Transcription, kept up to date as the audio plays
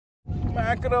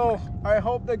Mackerel, I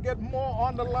hope they get more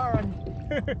on the line.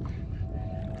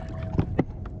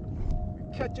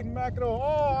 Catching mackerel.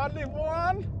 Oh, only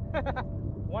one?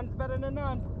 One's better than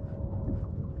none.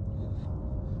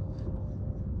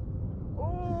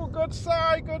 Oh, good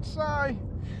sight, good sight.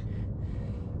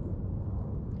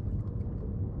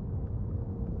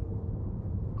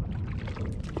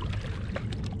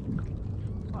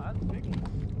 Oh, that's a big one.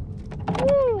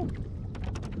 Woo!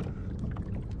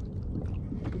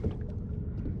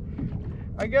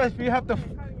 I guess we have to.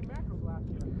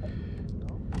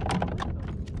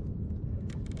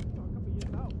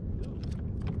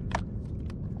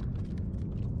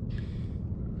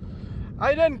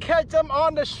 I didn't catch them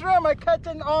on the shrimp, I catch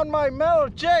them on my metal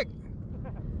jig.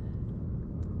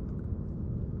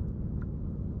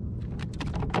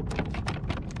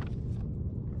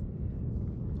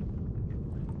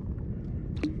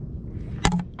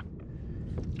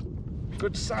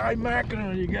 Good size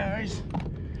mackerel, you guys.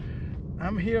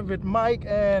 I'm here with Mike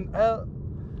and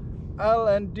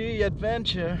L&D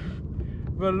Adventure.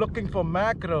 We're looking for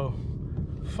mackerel,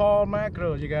 fall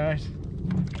mackerel, you guys.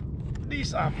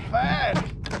 These are fat.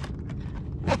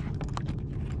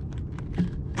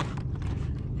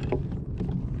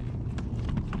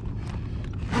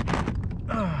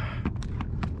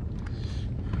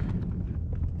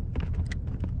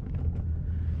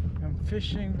 I'm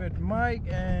fishing with Mike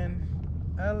and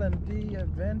L&D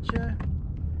Adventure.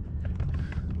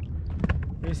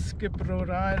 We skip Rhode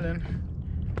Island.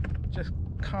 Just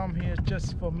come here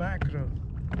just for mackerel.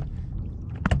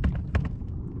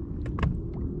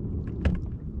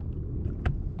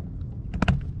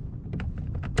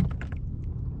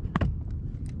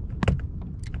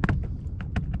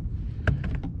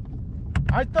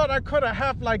 I thought I could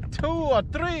have like 2 or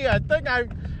 3. I think I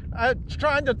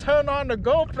trying to turn on the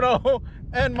GoPro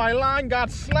and my line got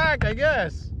slack, I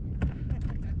guess.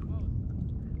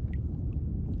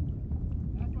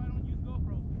 That's why I don't use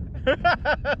GoPro.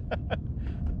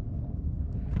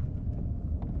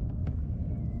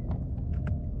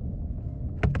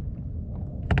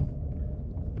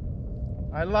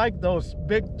 I like those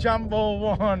big jumbo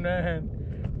one, man.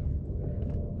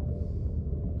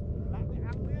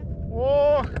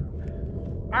 Oh,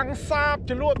 អាំងសាប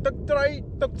ជ្រលក់ទឹកត្រី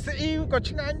ទឹកស៊ីអ៊ីវក៏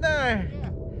ឆ្ងាញ់ដែរ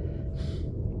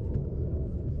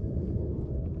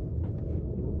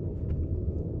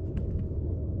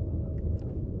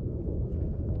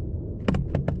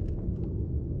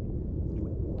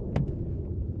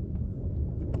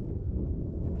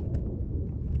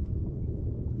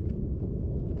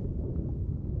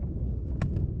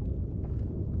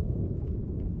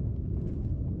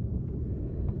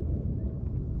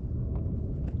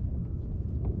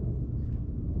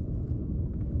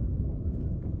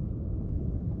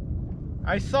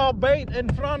I saw bait in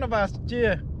front of us,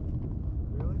 Gia.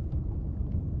 Really?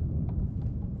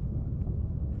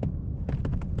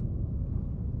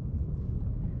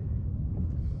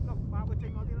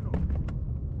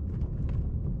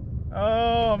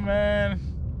 Oh man,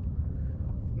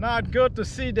 not good to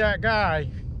see that guy.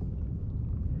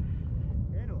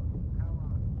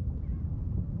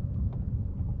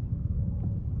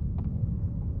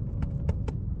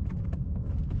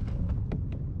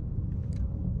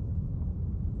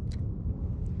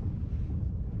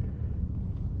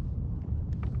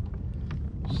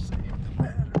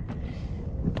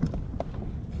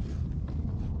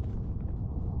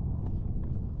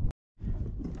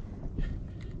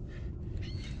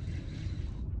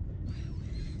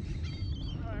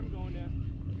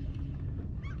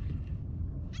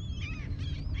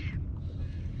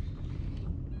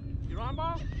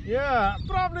 Yeah,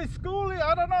 probably Schoolie,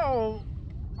 I don't know.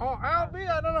 Or Albie,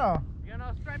 I don't know. You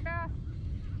know striped bass?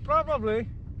 Probably.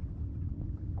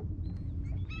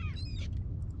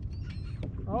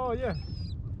 Oh, yeah.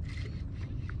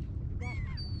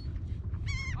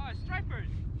 Oh, it's stripers.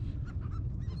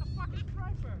 It's a fucking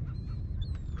striper.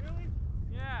 Really?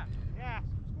 Yeah. Yeah,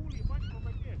 Schoolie, a bunch of them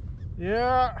right there.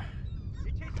 Yeah.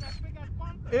 They're chasing that big ass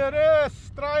panther. It is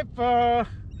striper.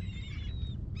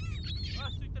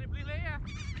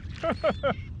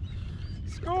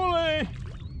 Schoolie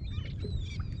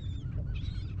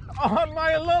on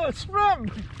my little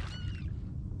shrimp.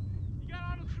 You got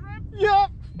on a shrimp? Yep.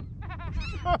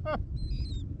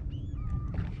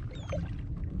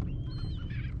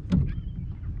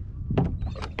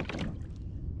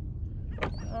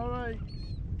 All right,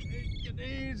 take it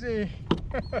easy.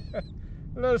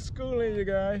 Little schoolie, you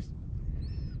guys.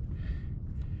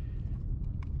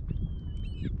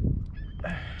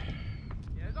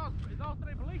 It's all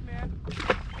straight belief, man.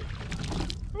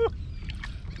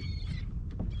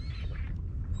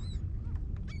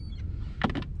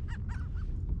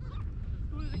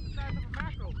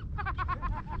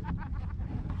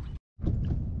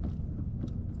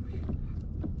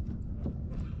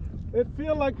 It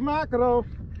feels like mackerel.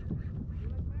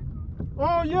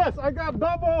 Oh yes, I got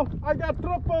double, I got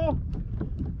triple.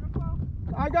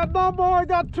 I got double, I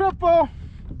got triple.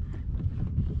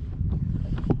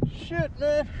 Shit,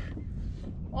 man.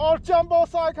 All jumbo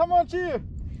size, come on, here.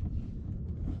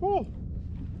 Whew.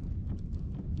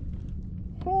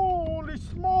 Holy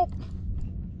smoke.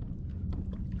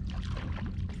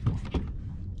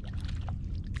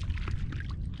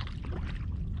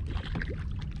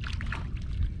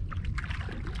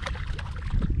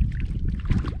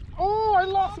 Oh, I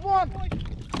lost one.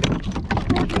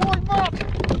 Good boy, Matt.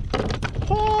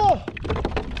 Oh.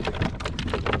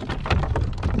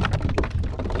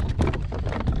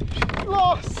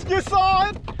 Lost. You saw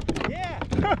it? Yeah.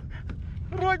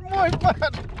 Right, boy,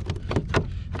 Matt.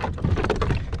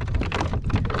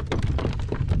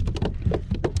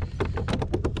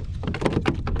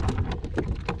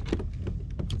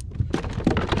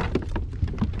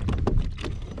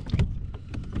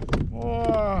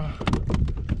 Oh.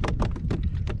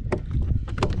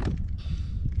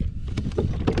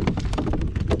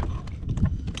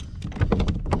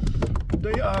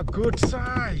 They are good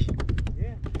size.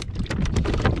 Yeah.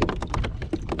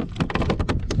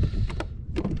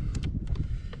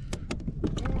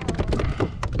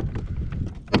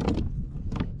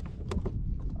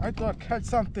 I thought catch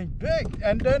something big,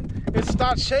 and then it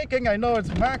starts shaking. I know it's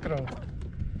mackerel.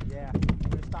 Yeah.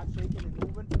 It starts shaking and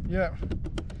moving. Yeah.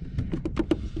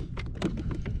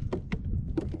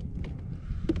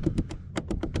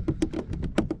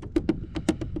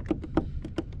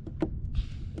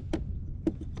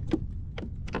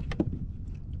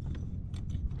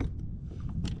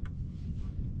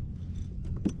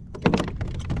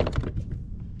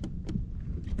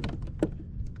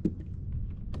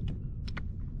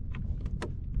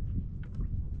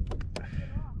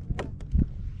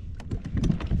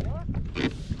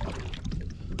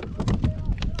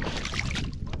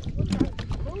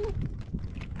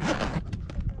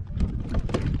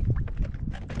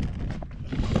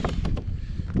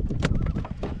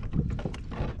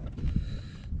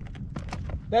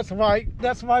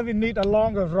 That's why we need a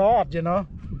longer rod, you know.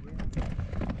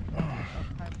 Yeah.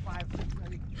 5, 6,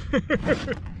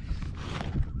 8.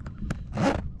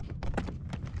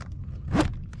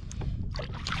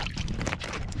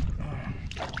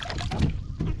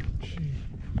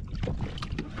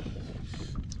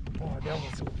 Oh, that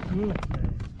was good, man.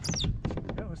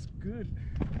 That was good.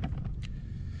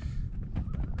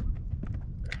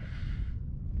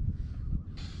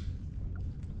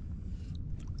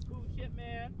 Cool shit,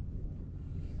 man.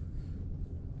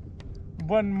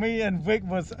 When me and Vic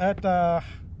was at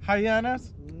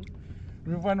Hyannis,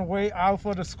 we went way out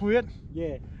for the squid,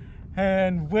 Yeah.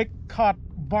 and Vic caught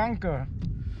bunker.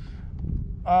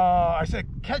 I said,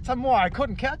 catch some more. I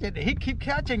couldn't catch it. He keep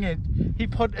catching it. He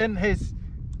put in his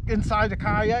inside the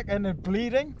kayak and it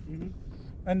bleeding,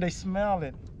 and they smell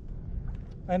it,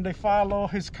 and they follow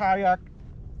his kayak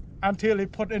until he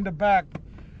put in the bag.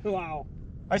 Wow.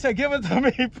 I said, give it to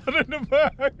me. He put it in the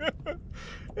bag.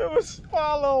 It was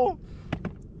follow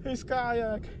his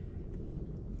kayak.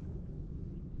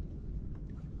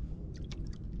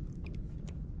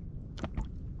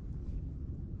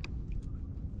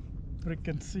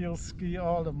 Freaking seal ski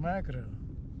all the mackerel.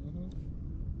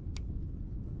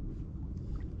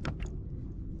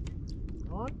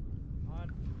 On? On.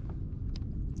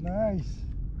 Nice.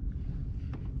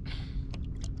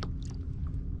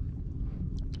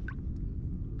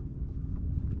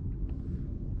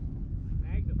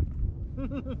 Snagged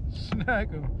him.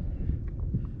 Snag him.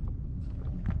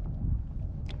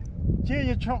 Gee,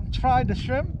 you tried the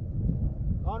shrimp?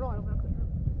 Oh no, I don't have the shrimp.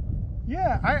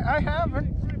 Yeah, I haven't.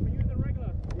 Shrimp, but use the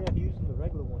regular. Yeah, he's using the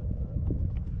regular one.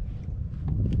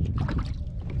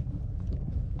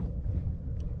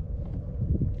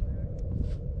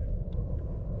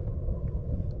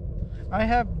 I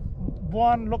have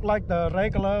one look like the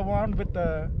regular one with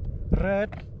the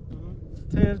red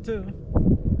tail too.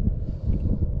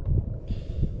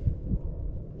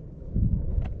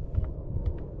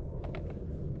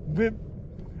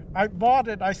 I bought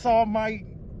it. I saw Mike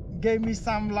gave me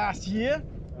some last year.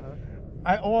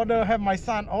 I have my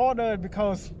son order it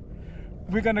because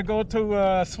we're gonna go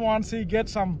to Swansea, get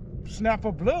some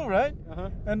snapper blue, right?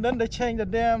 And then they changed the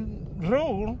damn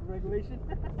rule. Regulation?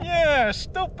 Yeah,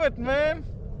 stupid, man.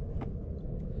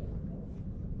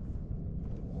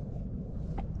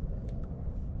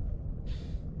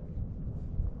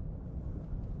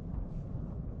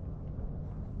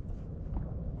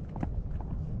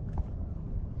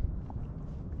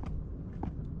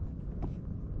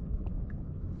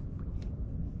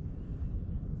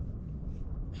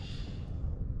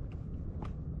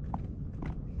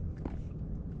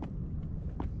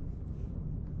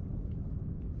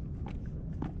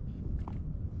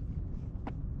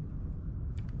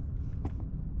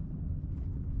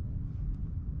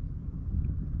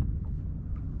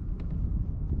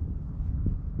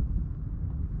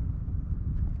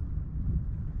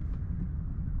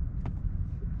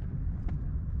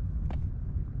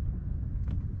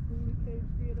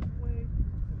 scared them away.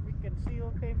 The freaking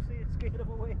seal came, see it, scared them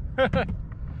away.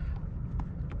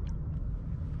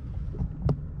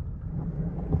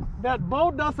 That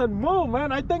boat doesn't move,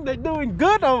 man. I think they're doing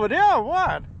good over there.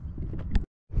 What?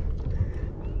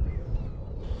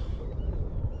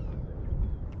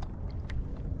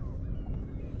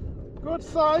 Good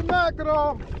size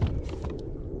mackerel.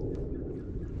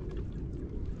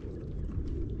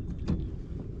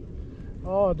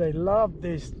 Oh, they love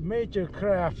this major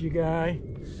craft, you guys.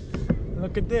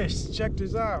 Look at this. Check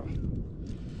this out.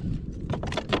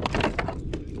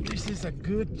 This is a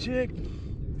good jig.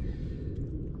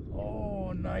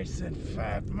 Oh, nice and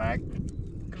fat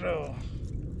mackerel.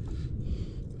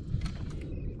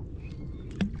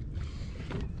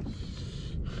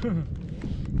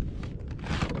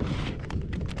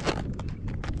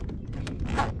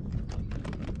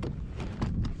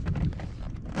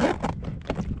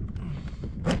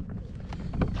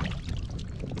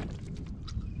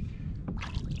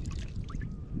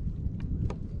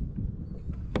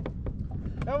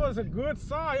 That was a good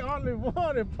size, only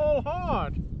one, and pull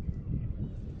hard.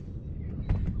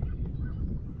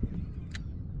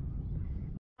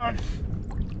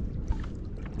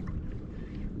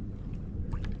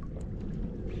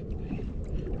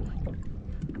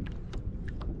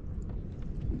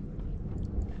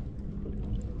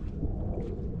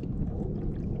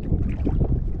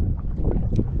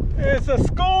 It's a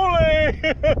schoolie!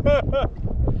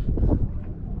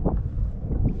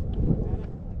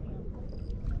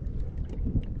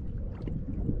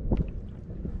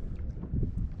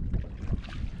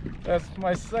 That's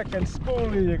my second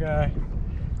schoolie, you guys.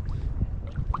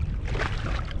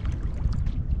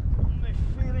 They're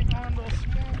feeding on those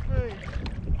small fish.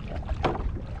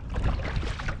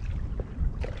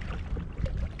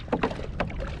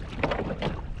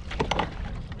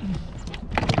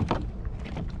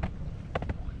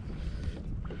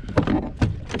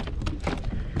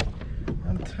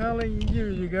 I'm telling you,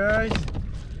 you guys,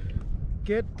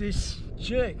 get this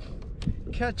jig.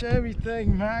 Catch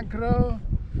everything, mackerel.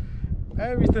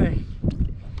 Everything.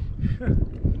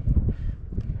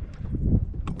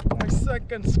 My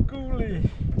second schoolie.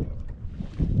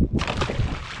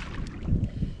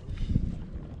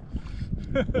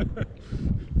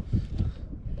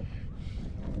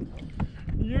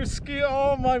 You scare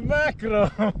all my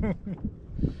mackerel.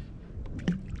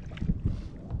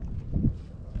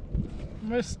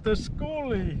 Mr.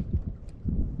 Schoolie.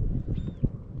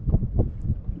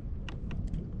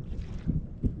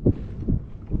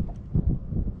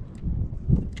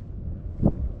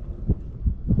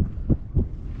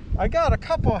 I got a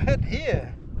couple hit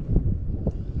here.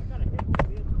 I got a hit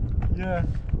here. Yeah.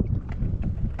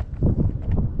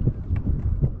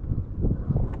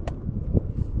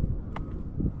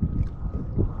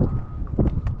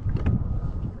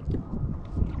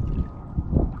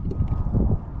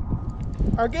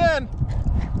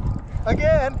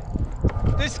 Again,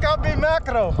 this got me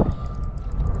mackerel.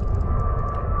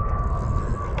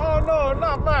 Oh no,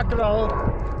 not mackerel.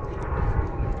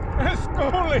 It's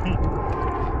schoolie.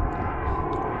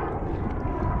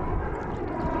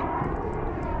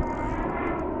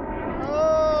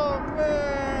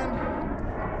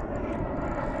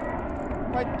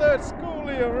 My third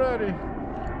schoolie already.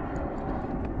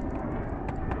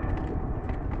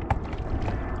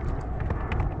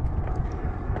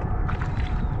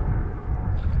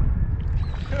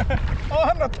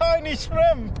 On a tiny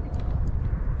shrimp.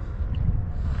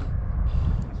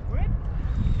 Squid?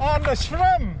 On the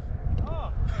shrimp.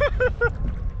 Oh.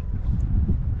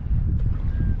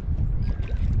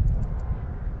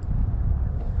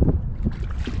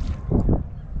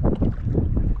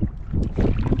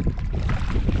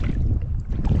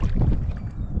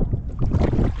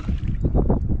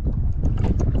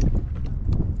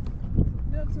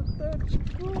 That's a third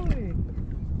schoolie.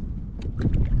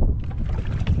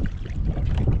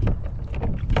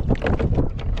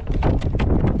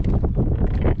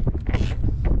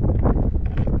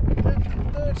 That's the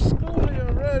third schoolie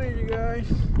already, you guys.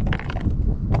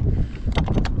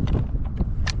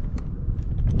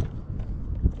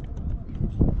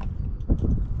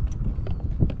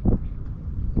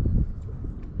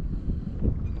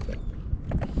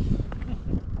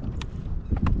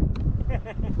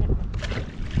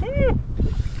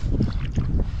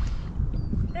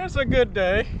 It's a good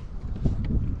day.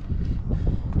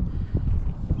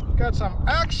 Got some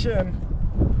action.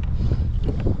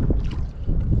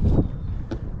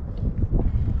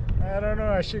 I don't know,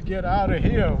 I should get out of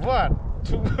here. What?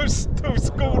 Two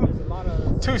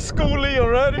schoolie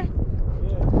already?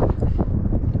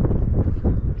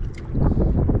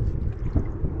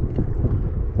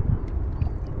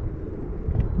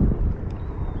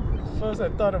 first I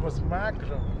thought it was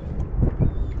mackerel.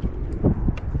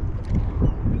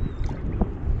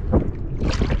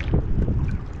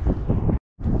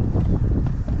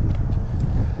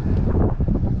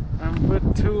 I'm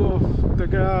with two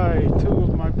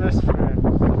of my best friends,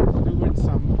 doing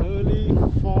some early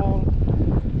fall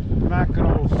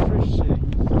mackerel fishing,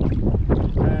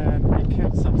 and we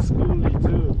kept some schoolie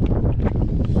too.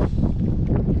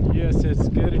 Yes, it's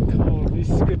getting cold. We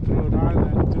skipped Rhode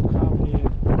Island to come here,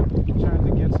 trying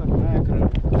to get some mackerel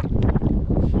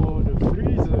for the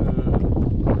freezer.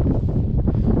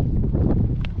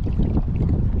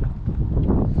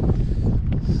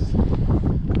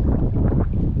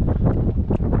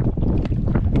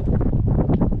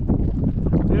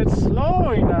 It's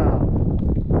slowing now.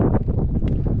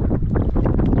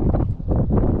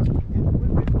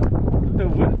 The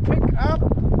wind pick up,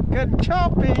 getting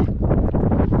choppy.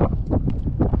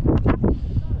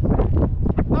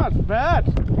 Not bad.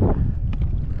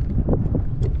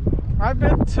 I've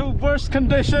been to worse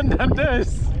condition than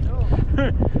this.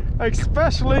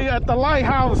 Especially at the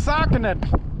lighthouse, Sackenet.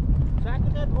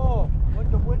 Sackenet, oh,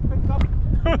 when the wind picked up,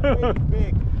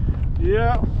 big.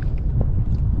 Yeah.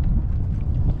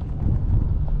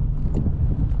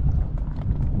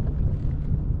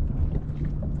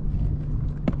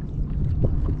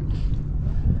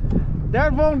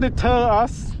 That won't deter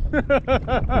us.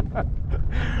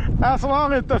 As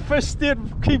long as the fish still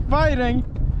keep biting.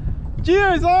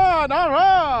 Cheers on!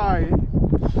 Alright!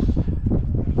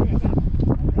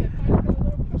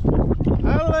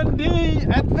 L&D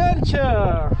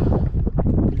Adventure!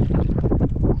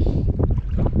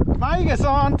 Mike is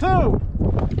on too!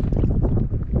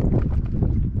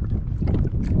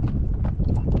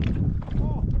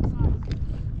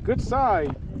 Good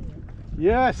side!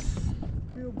 Yes!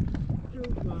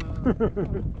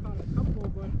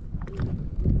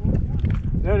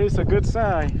 That is a good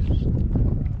sign.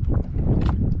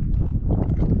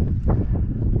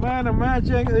 Man,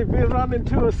 imagine if we run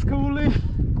into a schoolie,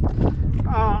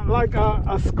 like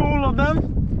a school of them.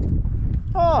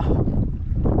 Oh!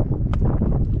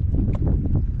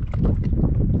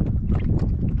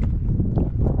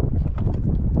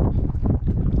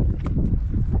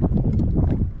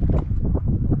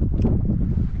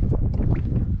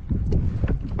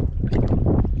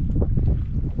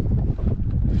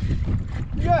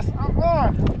 Yes, I'm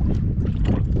on.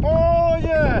 Oh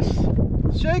yes,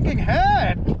 shaking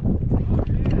head.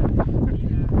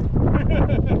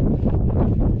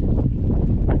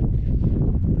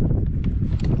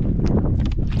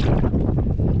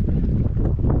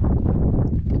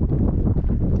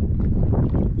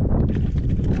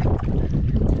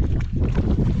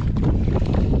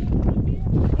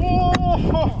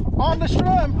 Oh, on the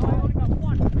shrimp. I only got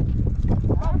one.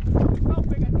 How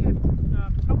big I did?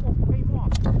 A couple came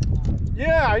off.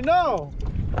 Yeah, I know.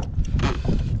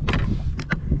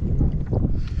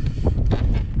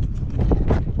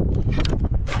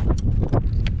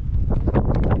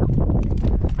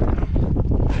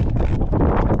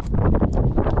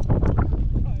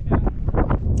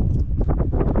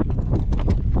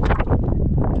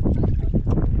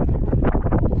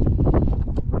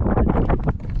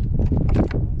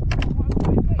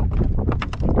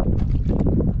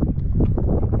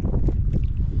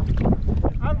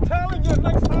 I'm telling you,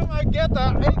 next time I get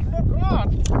an 8-foot rod.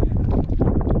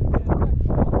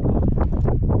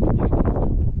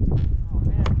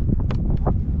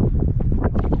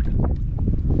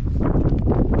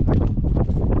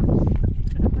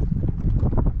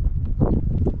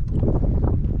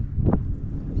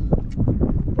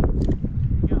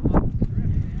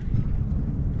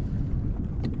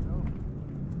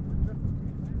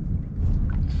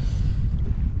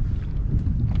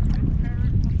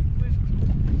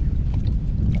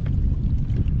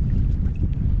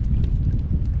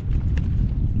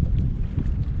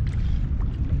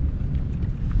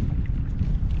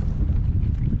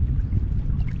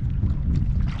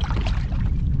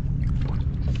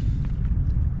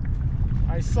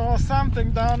 I saw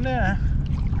something down there.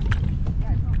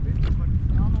 Yeah, it's not big, but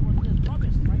I don't know what it is. Probably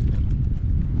a striper.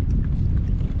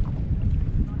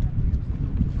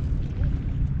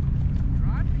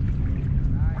 Rod?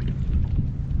 Nice.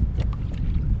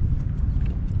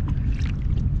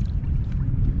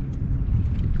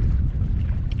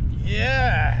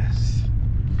 Yes.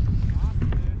 Awesome,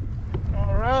 dude.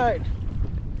 All right.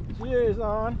 Cheers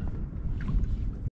on.